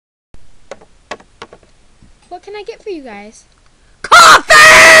What can I get for you guys?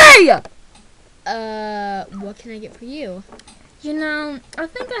 Coffee! What can I get for you? You know, I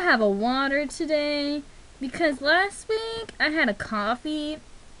think I have a water today because last week I had a coffee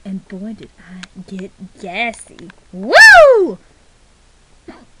and boy did I get gassy. Woo!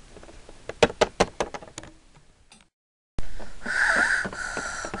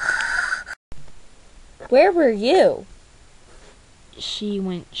 Where were you? She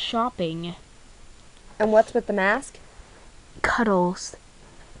went shopping. And what's with the mask? Cuddles.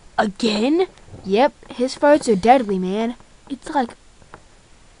 Again? Yep, his farts are deadly, man. It's like...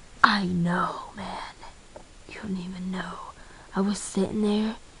 I know, man. You don't even know. I was sitting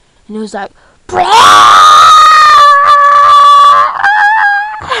there, and it was like... It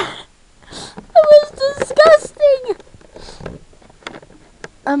was disgusting!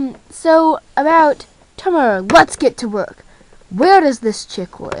 So, about... Tamara, let's get to work. Where does this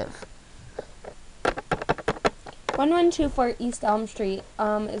chick live? 1124 East Elm Street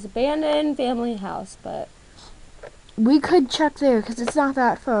is abandoned family house, but We could check there because it's not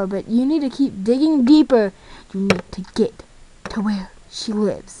that far, but you need to keep digging deeper. You need to get to where she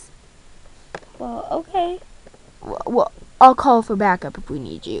lives. well, okay. Well, I'll call for backup if we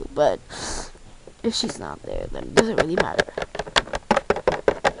need you, but if she's not there, then it doesn't really matter.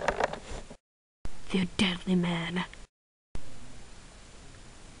 They're deadly, man.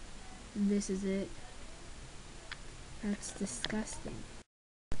 This is it. That's disgusting.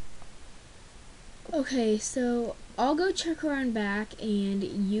 Okay, so I'll go check around back, and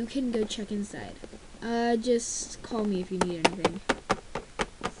you can go check inside. Just call me if you need anything.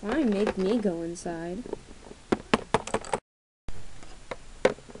 Fine, make me go inside.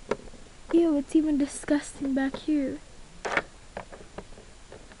 Ew, it's even disgusting back here.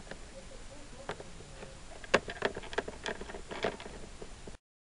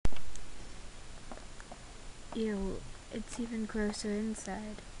 Ew, it's even grosser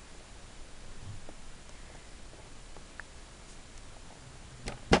inside.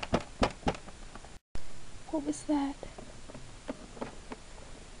 What was that?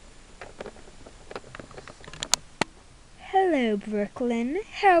 Hello, Brooklyn.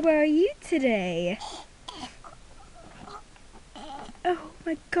 How are you today? Oh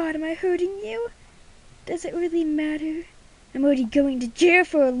my god, am I hurting you? Does it really matter? I'm already going to jail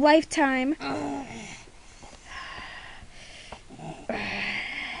for a lifetime.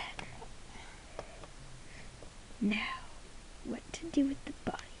 Now, what to do with the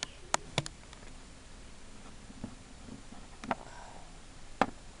body?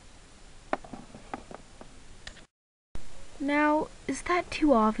 Now, is that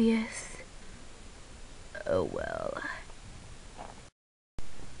too obvious? Oh well.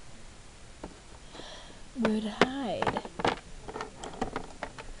 Where to hide?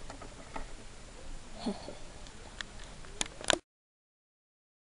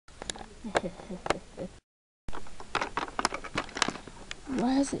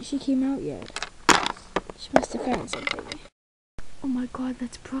 Why hasn't she came out yet? She must have found something. Oh my god,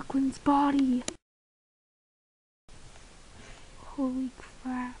 that's Brooklyn's body! Holy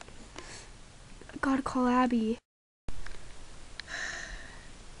crap. I gotta call Abby.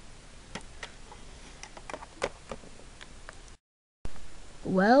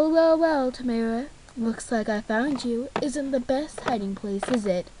 Well, Tamara. Looks like I found you. Isn't the best hiding place, is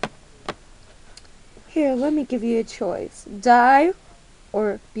it? Here, let me give you a choice. Die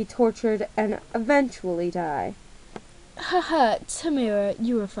or be tortured and eventually die. Haha, Tamara,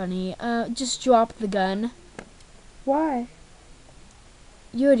 you were funny. Just drop the gun. Why?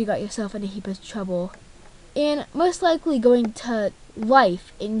 You already got yourself in a heap of trouble. And most likely going to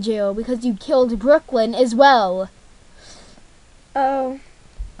life in jail because you killed Brooklyn as well. Oh.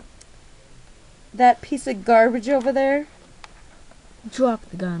 That piece of garbage over there? Drop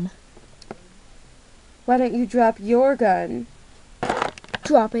the gun. Why don't you drop your gun?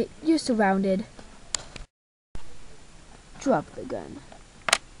 Drop it. You're surrounded. Drop the gun.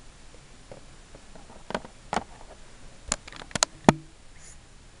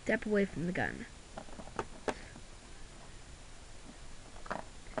 Step away from the gun.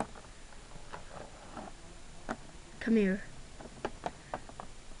 Come here.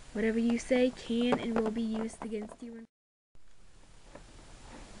 Whatever you say can and will be used against you.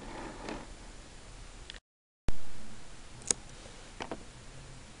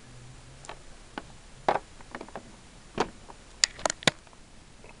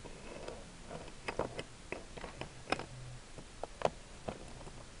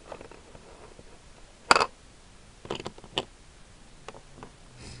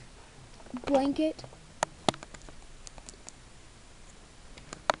 Blanket.